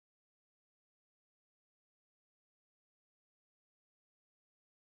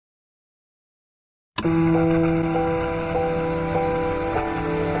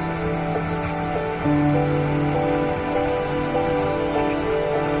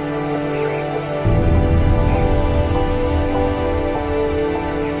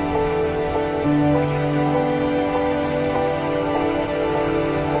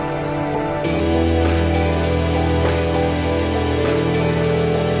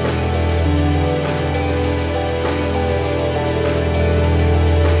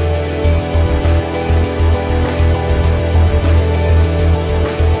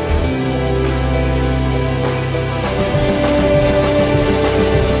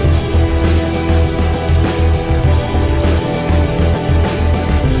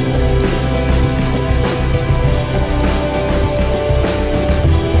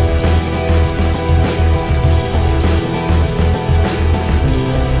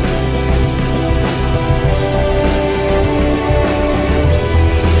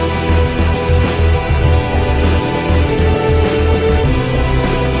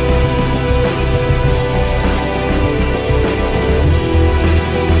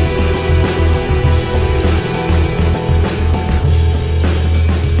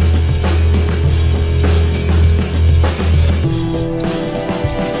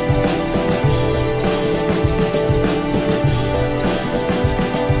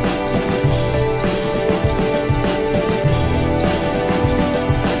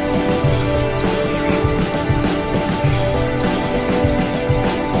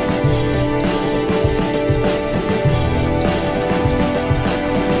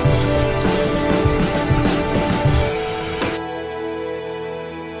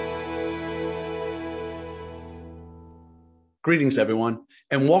Greetings, everyone,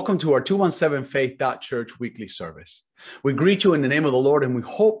 and welcome to our 217faith.church weekly service. We greet you in the name of the Lord, and we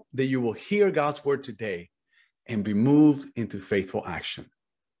hope that you will hear God's word today and be moved into faithful action.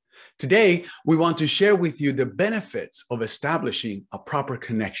 Today, we want to share with you the benefits of establishing a proper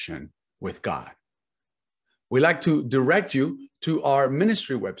connection with God. We'd like to direct you to our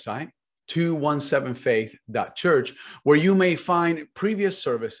ministry website, 217faith.church, where you may find previous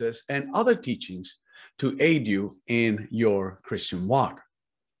services and other teachings to aid you in your Christian walk.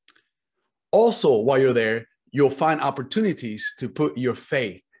 Also, while you're there, you'll find opportunities to put your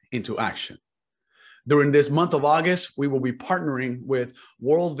faith into action. During this month of August, we will be partnering with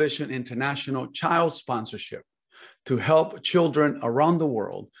World Vision International Child Sponsorship to help children around the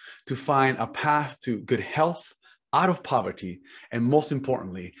world to find a path to good health, out of poverty, and most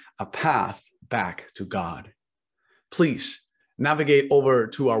importantly, a path back to God. Please navigate over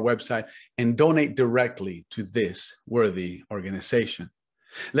to our website and donate directly to this worthy organization.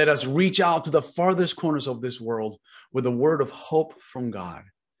 Let us reach out to the farthest corners of this world with a word of hope from God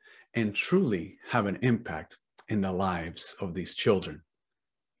and truly have an impact in the lives of these children.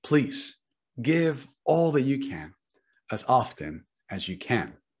 Please give all that you can as often as you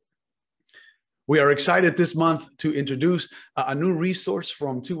can. We are excited this month to introduce a new resource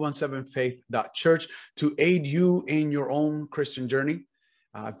from 217faith.church to aid you in your own Christian journey.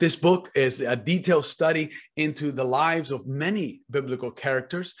 This book is a detailed study into the lives of many biblical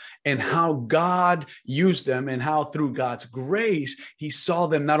characters and how God used them and how through God's grace, he saw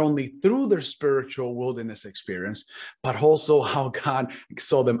them not only through their spiritual wilderness experience, but also how God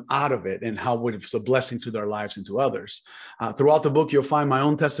saw them out of it and how it was a blessing to their lives and to others. Throughout the book, you'll find my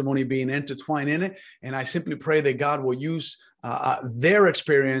own testimony being intertwined in it. And I simply pray that God will use their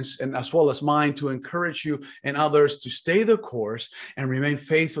experience and as well as mine to encourage you and others to stay the course and remain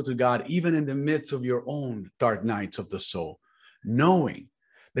faithful to God, even in the midst of your own dark nights of the soul, knowing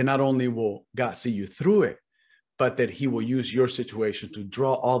that not only will God see you through it, but that he will use your situation to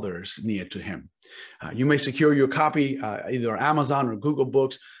draw others near to him. You may secure your copy either Amazon or Google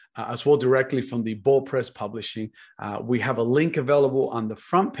Books, as well directly from the Bold Press Publishing. We have a link available on the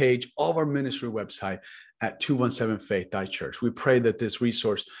front page of our ministry website at 217faith.church. We pray that this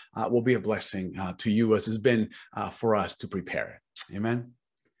resource will be a blessing to you as it's been for us to prepare it. Amen.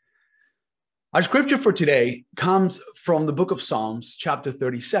 Our scripture for today comes from the book of Psalms, chapter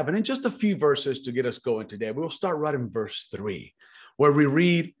 37, and just a few verses to get us going today. We'll start right in verse 3, where we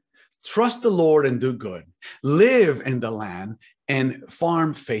read, "Trust the Lord and do good. Live in the land and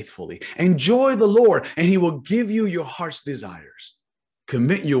farm faithfully. Enjoy the Lord, and he will give you your heart's desires.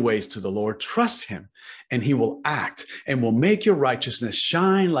 Commit your ways to the Lord, trust him, and he will act and will make your righteousness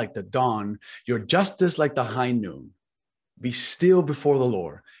shine like the dawn, your justice like the high noon. Be still before the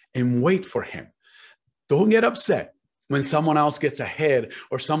Lord and wait for him." Don't get upset when someone else gets ahead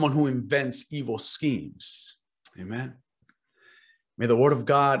or someone who invents evil schemes. Amen. May the word of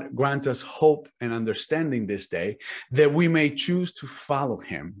God grant us hope and understanding this day that we may choose to follow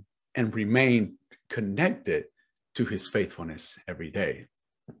him and remain connected to his faithfulness every day.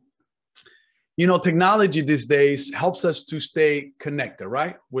 You know, technology these days helps us to stay connected,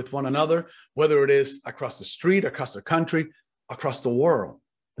 right, with one another, whether it is across the street, across the country, across the world.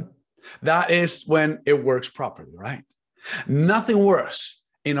 That is when it works properly, right? Nothing worse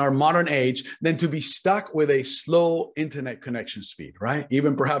in our modern age than to be stuck with a slow internet connection speed, right?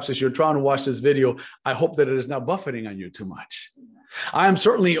 Even perhaps as you're trying to watch this video, I hope that it is not buffeting on you too much. I am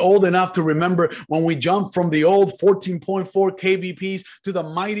certainly old enough to remember when we jumped from the old 14.4 kbps to the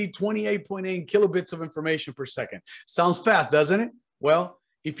mighty 28.8 kilobits of information per second. Sounds fast, doesn't it? Well,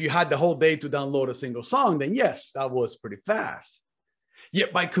 if you had the whole day to download a single song, then yes, that was pretty fast.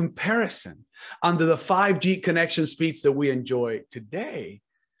 Yet by comparison, under the 5G connection speeds that we enjoy today,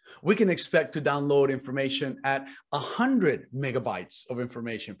 we can expect to download information at 100 megabytes of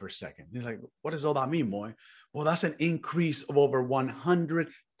information per second. You're like, what does all that mean, boy? Well, that's an increase of over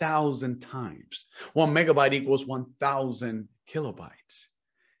 100,000 times. 1 megabyte equals 1,000 kilobytes.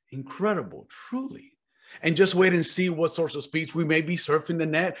 Incredible, truly. And just wait and see what sorts of speeds we may be surfing the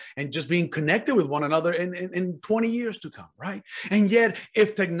net and just being connected with one another in 20 years to come, right? And yet,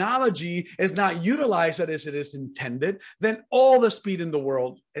 if technology is not utilized as it is intended, then all the speed in the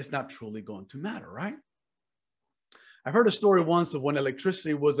world is not truly going to matter, right? I heard a story once of when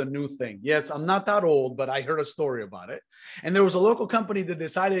electricity was a new thing. Yes, I'm not that old, but I heard a story about it. And there was a local company that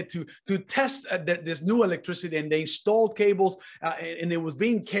decided to test this new electricity, and they installed cables, and it was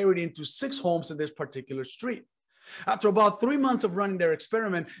being carried into 6 homes in this particular street. After about 3 months of running their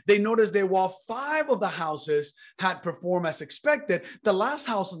experiment, they noticed that while 5 of the houses had performed as expected, the last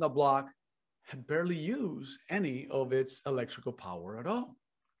house on the block had barely used any of its electrical power at all.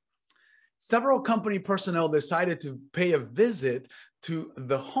 Several company personnel decided to pay a visit to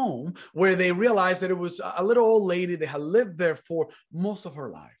the home, where they realized that it was a little old lady that had lived there for most of her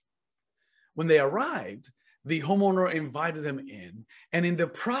life. When they arrived, the homeowner invited them in, and in the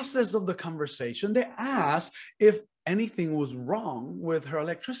process of the conversation, they asked if anything was wrong with her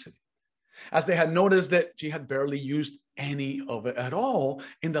electricity, as they had noticed that she had barely used any of it at all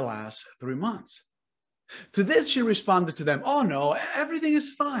in the last 3 months. To this, she responded to them, "Oh no, everything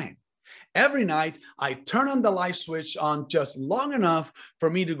is fine. Every night, I turn on the light switch on just long enough for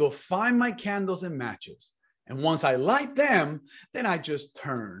me to go find my candles and matches. And once I light them, then I just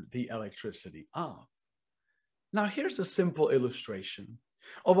turn the electricity off." Now, here's a simple illustration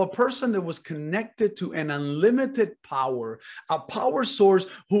of a person that was connected to an unlimited power, a power source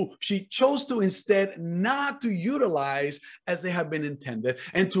who she chose to instead not to utilize as they had been intended,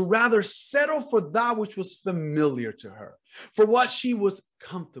 and to rather settle for that which was familiar to her, for what she was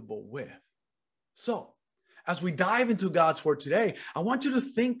comfortable with. So, as we dive into God's word today, I want you to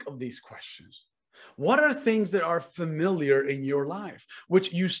think of these questions. What are things that are familiar in your life,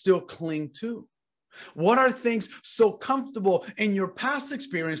 which you still cling to? What are things so comfortable in your past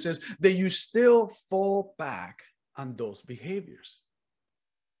experiences that you still fall back on those behaviors?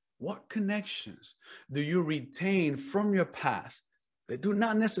 What connections do you retain from your past that do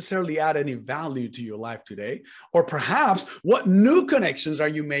not necessarily add any value to your life today? Or perhaps what new connections are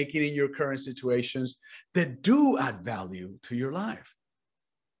you making in your current situations that do add value to your life?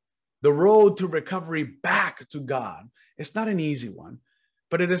 The road to recovery back to God is not an easy one,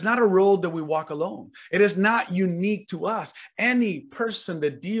 but it is not a road that we walk alone. It is not unique to us. Any person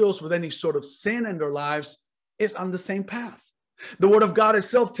that deals with any sort of sin in their lives is on the same path. The word of God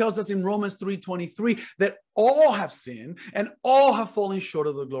itself tells us in Romans 3:23 that all have sinned and all have fallen short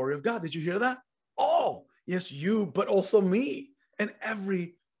of the glory of God. Did you hear that? All. Yes, you, but also me and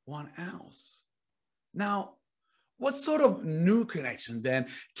everyone else. Now, what sort of new connection then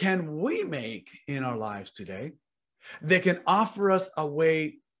can we make in our lives today that can offer us a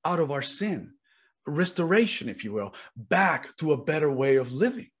way out of our sin, restoration, if you will, back to a better way of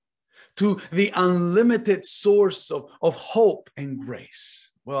living, to the unlimited source of hope and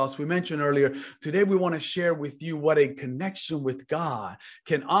grace? Well, as we mentioned earlier, today we want to share with you what a connection with God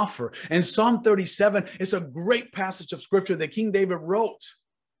can offer. And Psalm 37 is a great passage of scripture that King David wrote.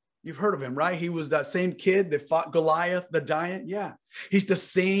 You've heard of him, right? He was that same kid that fought Goliath, the giant. Yeah. He's the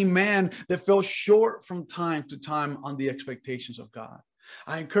same man that fell short from time to time on the expectations of God.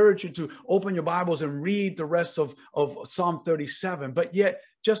 I encourage you to open your Bibles and read the rest of Psalm 37. But yet,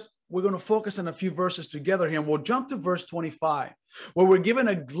 we're going to focus on a few verses together here. And we'll jump to verse 25, where we're given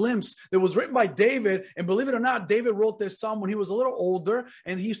a glimpse that was written by David. And believe it or not, David wrote this psalm when he was a little older,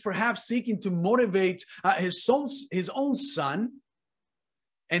 and he's perhaps seeking to motivate his own son.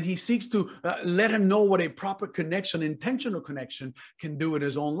 And he seeks to let him know what a proper connection, intentional connection, can do in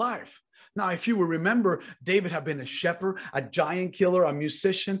his own life. Now, if you will remember, David had been a shepherd, a giant killer, a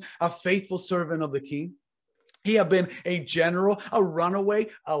musician, a faithful servant of the king. He had been a general, a runaway,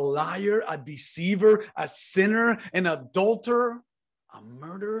 a liar, a deceiver, a sinner, an adulterer, a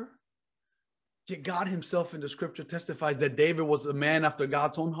murderer. Yet God himself in the scripture testifies that David was a man after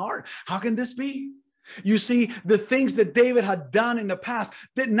God's own heart. How can this be? You see, the things that David had done in the past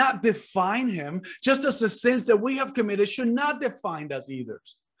did not define him, just as the sins that we have committed should not define us either.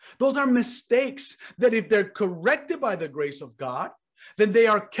 Those are mistakes that if they're corrected by the grace of God, then they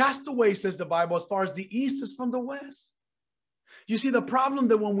are cast away, says the Bible, as far as the east is from the west. You see, the problem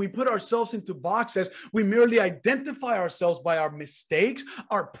that when we put ourselves into boxes, we merely identify ourselves by our mistakes,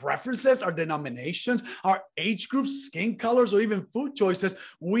 our preferences, our denominations, our age groups, skin colors, or even food choices.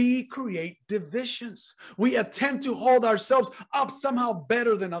 We create divisions. We attempt to hold ourselves up somehow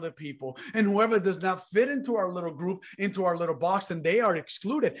better than other people. And whoever does not fit into our little group, into our little box, and they are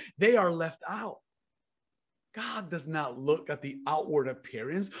excluded, they are left out. God does not look at the outward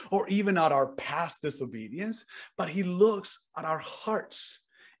appearance or even at our past disobedience, but he looks at our hearts.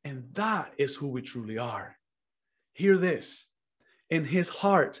 And that is who we truly are. Hear this. In his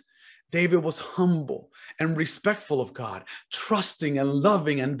heart, David was humble and respectful of God, trusting and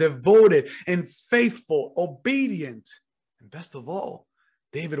loving and devoted and faithful, obedient. And best of all,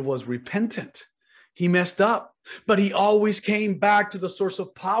 David was repentant. He messed up, but he always came back to the source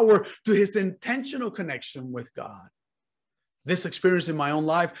of power, to his intentional connection with God. This experience in my own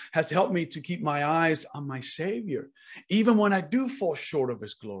life has helped me to keep my eyes on my Savior, even when I do fall short of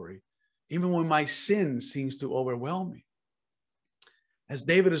his glory, even when my sin seems to overwhelm me. As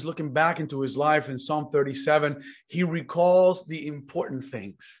David is looking back into his life in Psalm 37, he recalls the important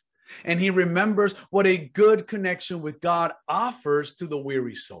things, and he remembers what a good connection with God offers to the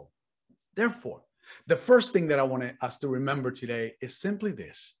weary soul. Therefore, the first thing that I want us to remember today is simply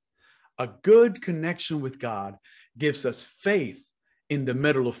this. A good connection with God gives us faith in the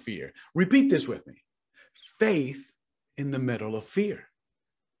middle of fear. Repeat this with me. Faith in the middle of fear.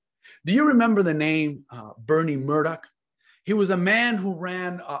 Do you remember the name Bernie Murdoch? He was a man who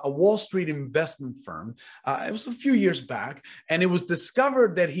ran a Wall Street investment firm. It was a few years back, and it was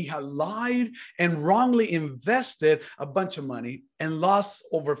discovered that he had lied and wrongly invested a bunch of money and lost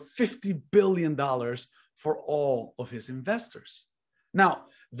over $50 billion for all of his investors. Now,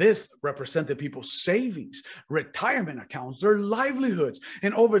 this represented people's savings, retirement accounts, their livelihoods,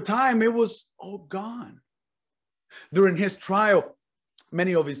 and over time, it was all gone. During his trial,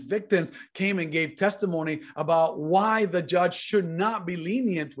 many of his victims came and gave testimony about why the judge should not be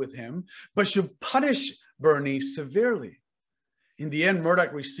lenient with him, but should punish Bernie severely. In the end,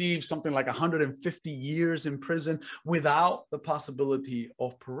 Murdoch received something like 150 years in prison without the possibility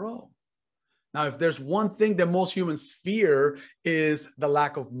of parole. Now, if there's one thing that most humans fear is the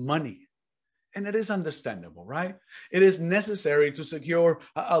lack of money. And it is understandable, right? It is necessary to secure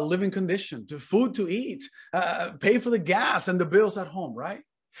a living condition, to food to eat, pay for the gas and the bills at home, right?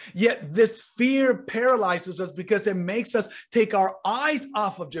 Yet this fear paralyzes us because it makes us take our eyes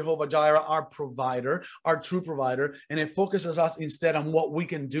off of Jehovah Jireh, our provider, our true provider, and it focuses us instead on what we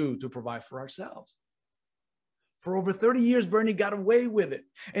can do to provide for ourselves. For over 30 years, Bernie got away with it.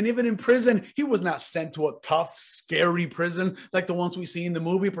 And even in prison, he was not sent to a tough, scary prison like the ones we see in the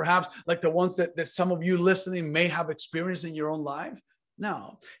movie, perhaps like the ones that some of you listening may have experienced in your own life.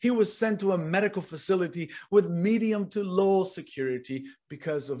 No, he was sent to a medical facility with medium to low security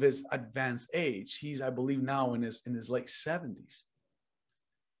because of his advanced age. He's, I believe, now in his late 70s.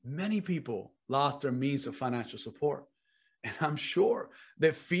 Many people lost their means of financial support. And I'm sure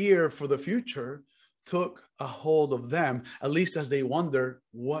the fear for the future took a hold of them, at least as they wonder,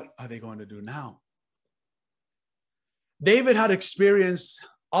 what are they going to do now? David had experienced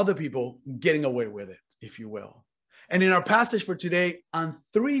other people getting away with it, if you will. And in our passage for today, on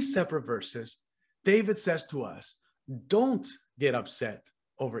 3 separate verses, David says to us, don't get upset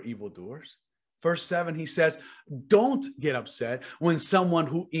over evildoers. Verse 7, he says, don't get upset when someone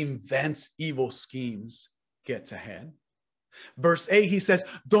who invents evil schemes gets ahead. Verse 8, he says,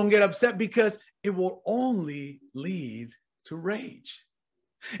 don't get upset because it will only lead to rage.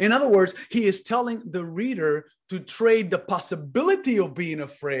 In other words, he is telling the reader to trade the possibility of being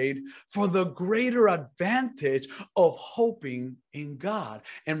afraid for the greater advantage of hoping in God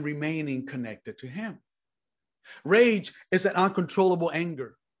and remaining connected to him. Rage is an uncontrollable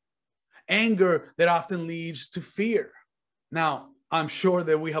anger that often leads to fear. Now, I'm sure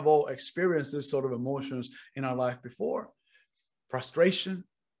that we have all experienced this sort of emotions in our life before. Frustration,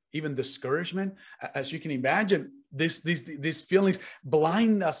 even discouragement. As you can imagine, these feelings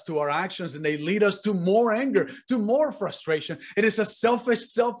blind us to our actions, and they lead us to more anger, to more frustration. It is a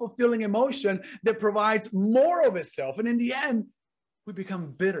selfish, self-fulfilling emotion that provides more of itself. And in the end, we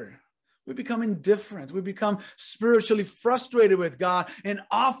become bitter. We become indifferent. We become spiritually frustrated with God. And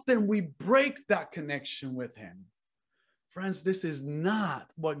often we break that connection with him. Friends, this is not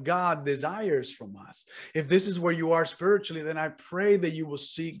what God desires from us. If this is where you are spiritually, then I pray that you will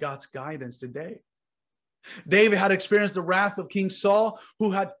seek God's guidance today. David had experienced the wrath of King Saul,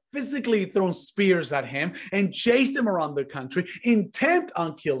 who had physically thrown spears at him and chased him around the country, intent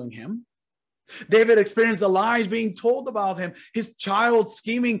on killing him. David experienced the lies being told about him, his child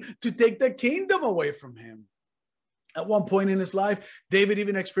scheming to take the kingdom away from him. At one point in his life, David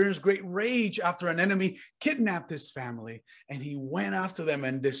even experienced great rage after an enemy kidnapped his family, and he went after them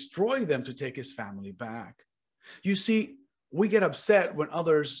and destroyed them to take his family back. You see, we get upset when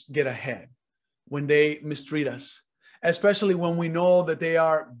others get ahead, when they mistreat us, especially when we know that they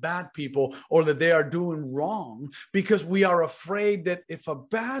are bad people or that they are doing wrong, because we are afraid that if a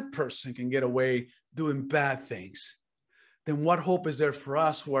bad person can get away doing bad things, then what hope is there for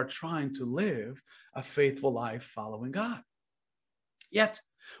us who are trying to live a faithful life following God? Yet,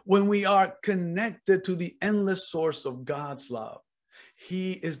 when we are connected to the endless source of God's love,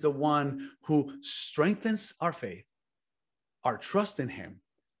 he is the one who strengthens our faith, our trust in him,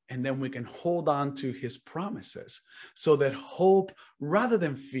 and then we can hold on to his promises so that hope, rather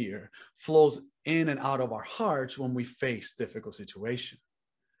than fear, flows in and out of our hearts when we face difficult situations.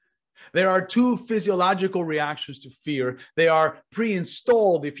 There are two physiological reactions to fear. They are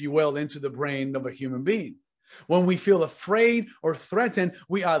pre-installed, if you will, into the brain of a human being. When we feel afraid or threatened,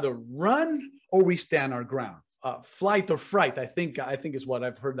 we either run or we stand our ground. Flight or fright, I think is what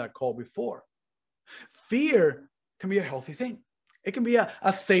I've heard that called before. Fear can be a healthy thing. It can be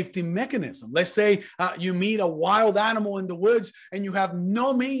a safety mechanism. Let's say you meet a wild animal in the woods and you have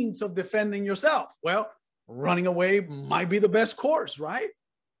no means of defending yourself. Well, running away might be the best course, right?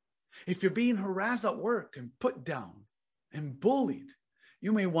 If you're being harassed at work and put down and bullied,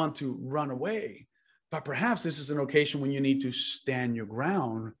 you may want to run away. But perhaps this is an occasion when you need to stand your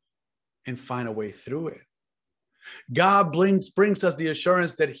ground and find a way through it. God brings us the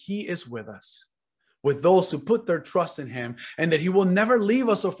assurance that he is with us, with those who put their trust in him, and that he will never leave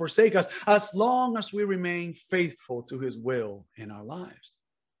us or forsake us as long as we remain faithful to his will in our lives.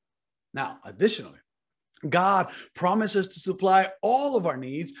 Now, additionally, God promises to supply all of our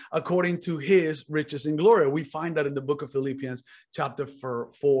needs according to his riches in glory. We find that in the book of Philippians chapter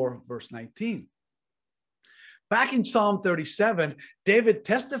 4, verse 19. Back in Psalm 37, David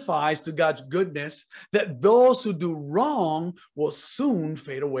testifies to God's goodness that those who do wrong will soon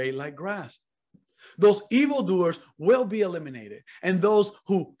fade away like grass. Those evildoers will be eliminated, and those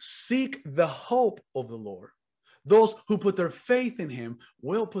who seek the hope of the Lord, those who put their faith in him,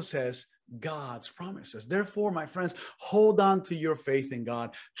 will possess God's promises. Therefore, my friends, hold on to your faith in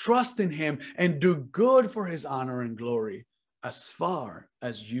God, trust in him, and do good for his honor and glory as far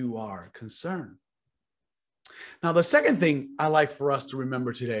as you are concerned. Now, the second thing I like for us to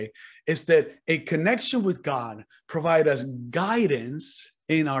remember today is that a connection with God provides us guidance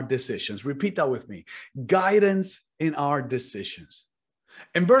in our decisions. Repeat that with me. Guidance in our decisions.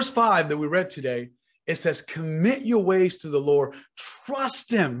 In verse 5 that we read today, it says, commit your ways to the Lord,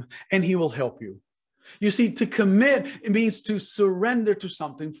 trust him, and he will help you. You see, to commit, it means to surrender to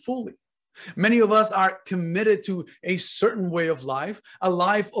something fully. Many of us are committed to a certain way of life, a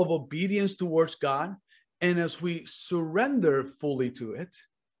life of obedience towards God. And as we surrender fully to it,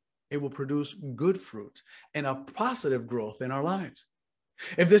 it will produce good fruit and a positive growth in our lives.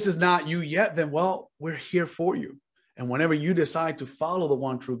 If this is not you yet, then, well, we're here for you. And whenever you decide to follow the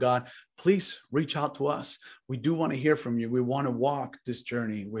one true God, please reach out to us. We do want to hear from you. We want to walk this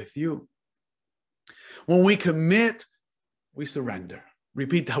journey with you. When we commit, we surrender.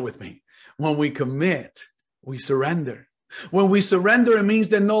 Repeat that with me. When we commit, we surrender. When we surrender, it means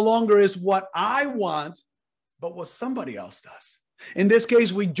that no longer is what I want, but what somebody else does. In this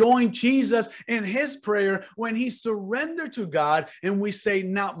case, we join Jesus in his prayer when he surrendered to God, and we say,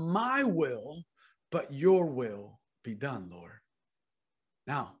 not my will, but your will be done, Lord.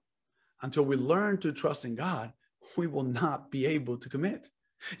 Now, until we learn to trust in God, we will not be able to commit.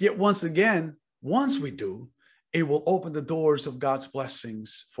 Yet once again, once we do, it will open the doors of God's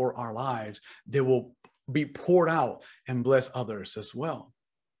blessings for our lives. They will be poured out and bless others as well.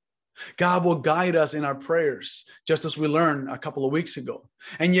 God will guide us in our prayers, just as we learned a couple of weeks ago.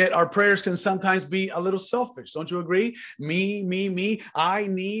 And yet our prayers can sometimes be a little selfish. Don't you agree? Me, I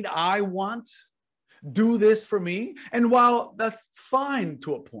need, I want, do this for me. And while that's fine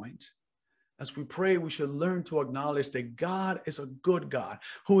to a point, as we pray, we should learn to acknowledge that God is a good God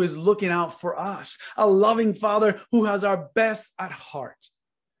who is looking out for us, a loving Father who has our best at heart.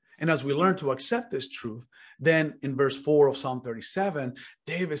 And as we learn to accept this truth, then in verse 4 of Psalm 37,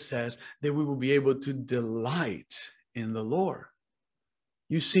 David says that we will be able to delight in the Lord.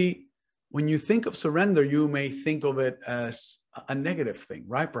 You see, when you think of surrender, you may think of it as a negative thing,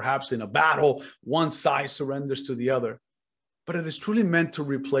 right? Perhaps in a battle, one side surrenders to the other. But it is truly meant to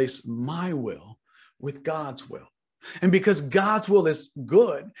replace my will with God's will. And because God's will is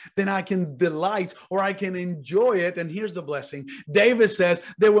good, then I can delight or I can enjoy it. And here's the blessing. David says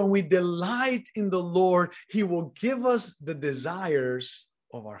that when we delight in the Lord, he will give us the desires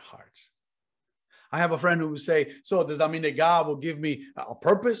of our hearts. I have a friend who would say, so does that mean that God will give me a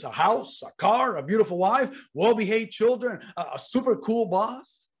purpose, a house, a car, a beautiful wife, well-behaved children, a super cool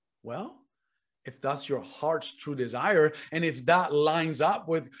boss? Well, if that's your heart's true desire, and if that lines up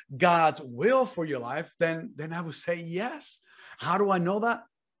with God's will for your life, then I would say yes. How do I know that?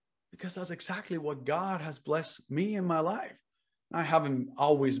 Because that's exactly what God has blessed me in my life. I haven't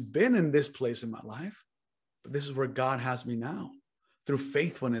always been in this place in my life, but this is where God has me now through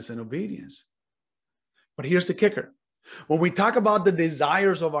faithfulness and obedience. But here's the kicker. When we talk about the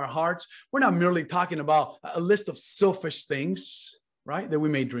desires of our hearts, we're not merely talking about a list of selfish things, right, that we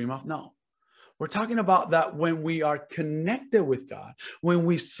may dream of. No. We're talking about that when we are connected with God, when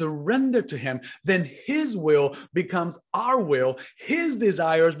we surrender to him, then his will becomes our will. His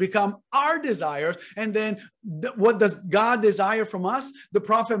desires become our desires. And then what does God desire from us? The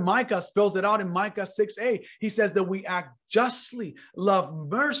prophet Micah spells it out in Micah 6:8. He says that we act justly, love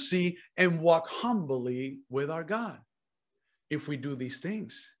mercy, and walk humbly with our God. If we do these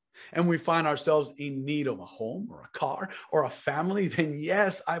things, and we find ourselves in need of a home or a car or a family, then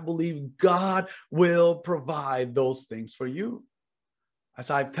yes, I believe God will provide those things for you.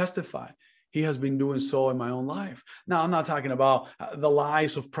 As I've testified, he has been doing so in my own life. Now, I'm not talking about the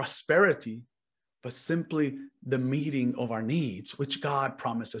lies of prosperity, but simply the meeting of our needs, which God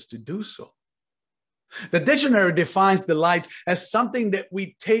promises to do so. The dictionary defines delight as something that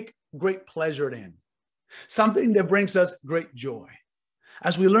we take great pleasure in, something that brings us great joy.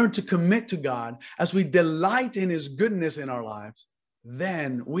 As we learn to commit to God, as we delight in his goodness in our lives,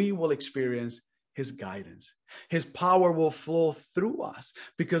 then we will experience his guidance. His power will flow through us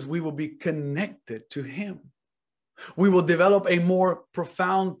because we will be connected to him. We will develop a more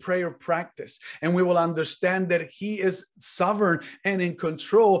profound prayer practice, and we will understand that he is sovereign and in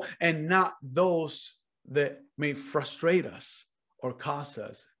control, and not those that may frustrate us or cause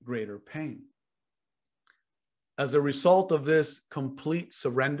us greater pain. As a result of this complete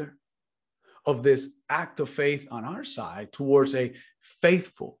surrender, of this act of faith on our side towards a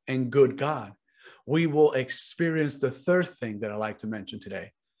faithful and good God, we will experience the third thing that I like to mention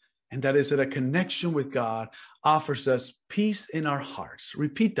today. And that is that a connection with God offers us peace in our hearts.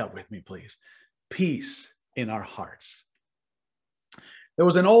 Repeat that with me, please. Peace in our hearts. There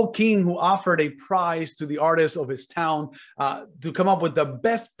was an old king who offered a prize to the artists of his town to come up with the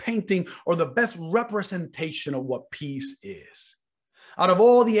best painting or the best representation of what peace is. Out of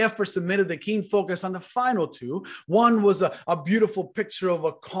all the efforts submitted, the king focused on the final two. One was a beautiful picture of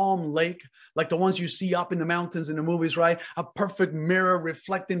a calm lake, like the ones you see up in the mountains in the movies, right? A perfect mirror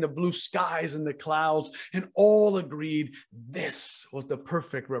reflecting the blue skies and the clouds. And all agreed this was the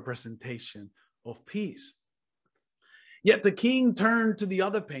perfect representation of peace. Yet the king turned to the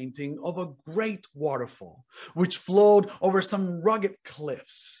other painting of a great waterfall, which flowed over some rugged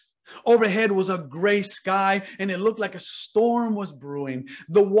cliffs. Overhead was a gray sky, and it looked like a storm was brewing.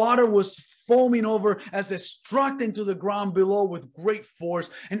 The water was foaming over as it struck into the ground below with great force,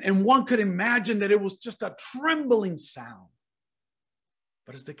 and one could imagine that it was just a trembling sound.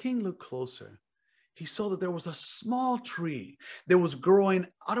 But as the king looked closer, he saw that there was a small tree that was growing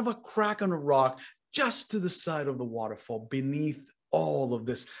out of a crack on a rock just to the side of the waterfall, beneath all of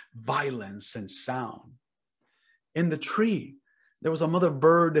this violence and sound. In the tree, there was a mother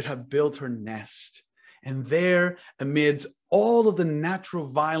bird that had built her nest. And there, amidst all of the natural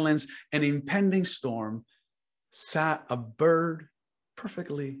violence and impending storm, sat a bird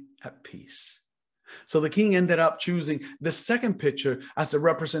perfectly at peace. So the king ended up choosing the second picture as a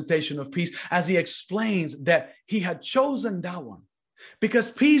representation of peace, as he explains that he had chosen that one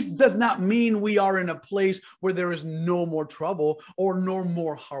because peace does not mean we are in a place where there is no more trouble or no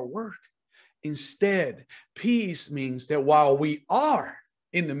more hard work. Instead, peace means that while we are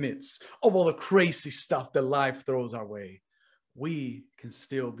in the midst of all the crazy stuff that life throws our way, we can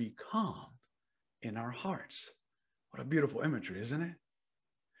still be calm in our hearts. What a beautiful imagery, isn't it?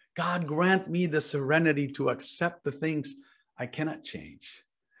 God grant me the serenity to accept the things I cannot change,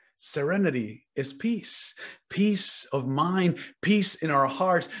 Serenity is peace, peace of mind, peace in our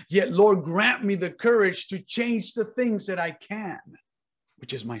hearts. Yet, Lord, grant me the courage to change the things that I can,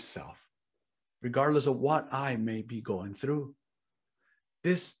 which is myself, regardless of what I may be going through.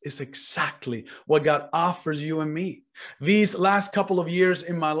 This is exactly what God offers you and me. These last couple of years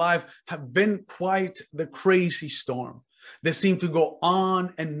in my life have been quite the crazy storm that seemed to go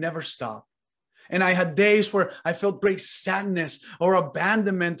on and never stop. And I had days where I felt great sadness or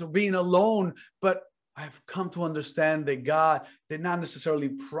abandonment or being alone. But I've come to understand that God did not necessarily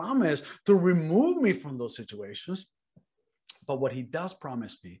promise to remove me from those situations. But what he does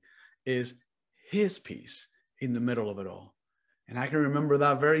promise me is his peace in the middle of it all. And I can remember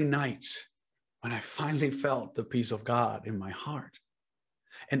that very night when I finally felt the peace of God in my heart.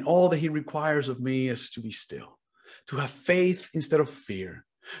 And all that he requires of me is to be still, to have faith instead of fear,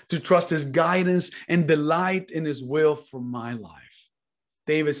 to trust his guidance and delight in his will for my life.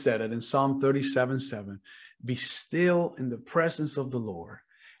 David said it in Psalm 37:7, be still in the presence of the Lord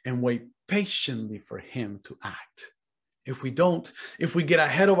and wait patiently for him to act. If we don't, if we get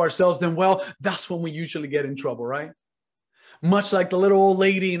ahead of ourselves, then well, that's when we usually get in trouble, right? Much like the little old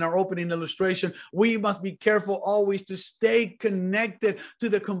lady in our opening illustration, we must be careful always to stay connected to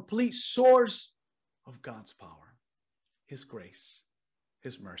the complete source of God's power, his grace,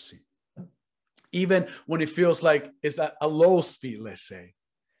 his mercy. Even when it feels like it's at a low speed, let's say,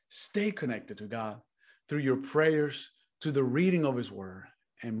 stay connected to God through your prayers, to the reading of his word,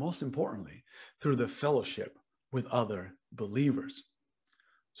 and most importantly, through the fellowship with other believers.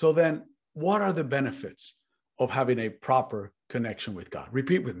 So then, what are the benefits of having a proper connection with God?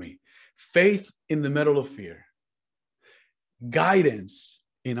 Repeat with me. Faith in the middle of fear, guidance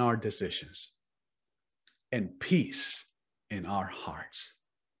in our decisions, and peace in our hearts.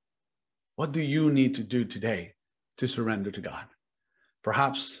 What do you need to do today to surrender to God?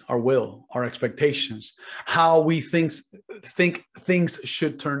 Perhaps our will, our expectations, how we think things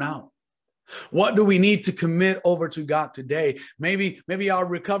should turn out. What do we need to commit over to God today? Maybe our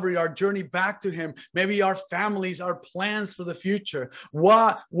recovery, our journey back to him, maybe our families, our plans for the future.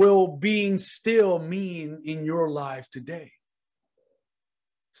 What will being still mean in your life today?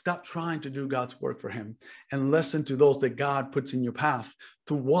 Stop trying to do God's work for him and listen to those that God puts in your path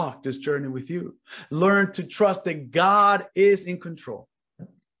to walk this journey with you. Learn to trust that God is in control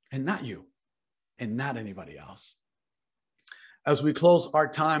and not you and not anybody else. As we close our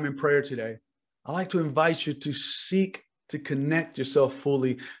time in prayer today, I'd like to invite you to seek to connect yourself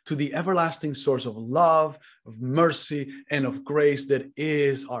fully to the everlasting source of love, of mercy, and of grace that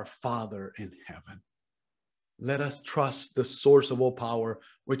is our Father in heaven. Let us trust the source of all power,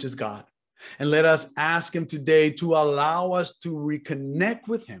 which is God. And let us ask him today to allow us to reconnect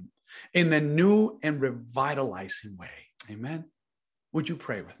with him in a new and revitalizing way. Amen. Would you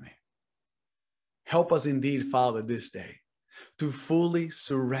pray with me? Help us indeed, Father, this day to fully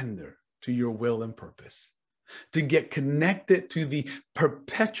surrender to your will and purpose, to get connected to the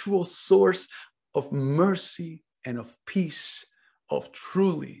perpetual source of mercy and of peace, of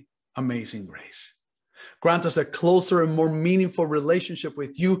truly amazing grace. Grant us a closer and more meaningful relationship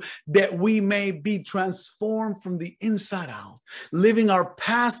with you, that we may be transformed from the inside out, living our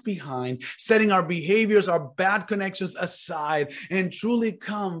past behind, setting our behaviors, our bad connections aside, and truly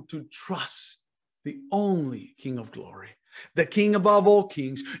come to trust the only King of glory, the King above all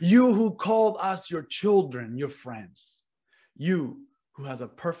kings, you who called us your children, your friends, you who has a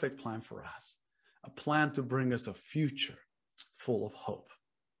perfect plan for us, a plan to bring us a future full of hope.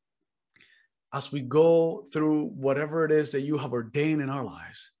 As we go through whatever it is that you have ordained in our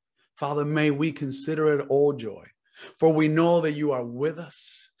lives, Father, may we consider it all joy, for we know that you are with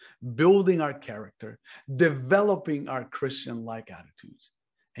us, building our character, developing our Christian-like attitudes,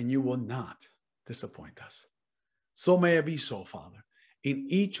 and you will not disappoint us. So may it be so, Father, in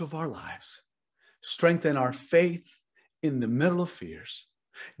each of our lives. Strengthen our faith in the middle of fears.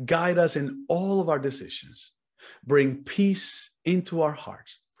 Guide us in all of our decisions. Bring peace into our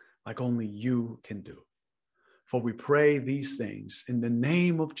hearts like only you can do. For we pray these things in the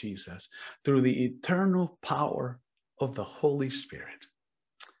name of Jesus, through the eternal power of the Holy Spirit.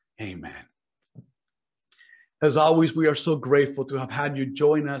 Amen. As always, we are so grateful to have had you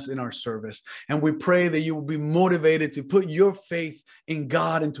join us in our service. And we pray that you will be motivated to put your faith in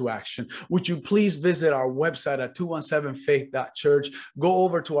God into action. Would you please visit our website at 217faith.church, go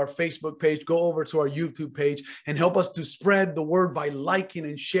over to our Facebook page, go over to our YouTube page, and help us to spread the word by liking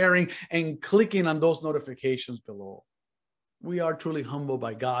and sharing and clicking on those notifications below. We are truly humbled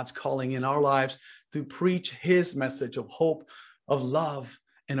by God's calling in our lives to preach his message of hope, of love,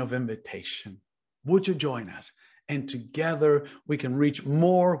 and of invitation. Would you join us And together we can reach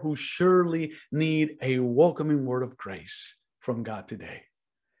more who surely need a welcoming word of grace from God today.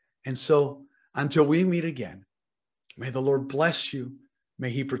 And so until we meet again, may the Lord bless you. May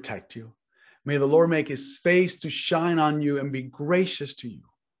he protect you. May the Lord make his face to shine on you and be gracious to you.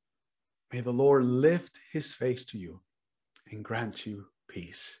 May the Lord lift his face to you and grant you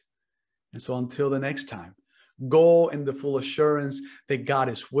peace. And so until the next time, go in the full assurance that God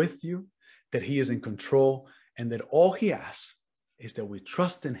is with you, that he is in control, and that all he asks is that we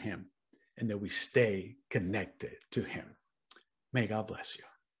trust in him and that we stay connected to him. May God bless you.